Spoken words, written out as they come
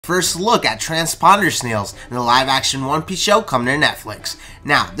First look at Transponder Snails in the live-action One Piece show coming to Netflix.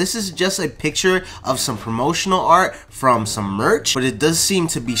 Now, this is just a picture of some promotional art from some merch, but it does seem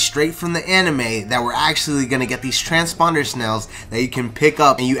to be straight from the anime that we're actually going to get these Transponder Snails that you can pick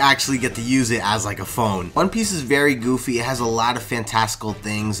up and you actually get to use it as like a phone. One Piece is very goofy. It has a lot of fantastical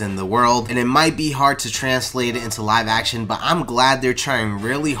things in the world, and it might be hard to translate it into live action, but I'm glad they're trying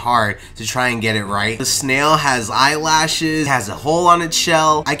really hard to try and get it right. The snail has eyelashes, has a hole on its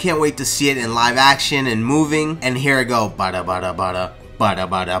shell. I can't wait to see it in live action and moving. And here I go, bada bada bada, bada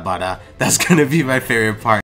bada bada. That's gonna be my favorite part.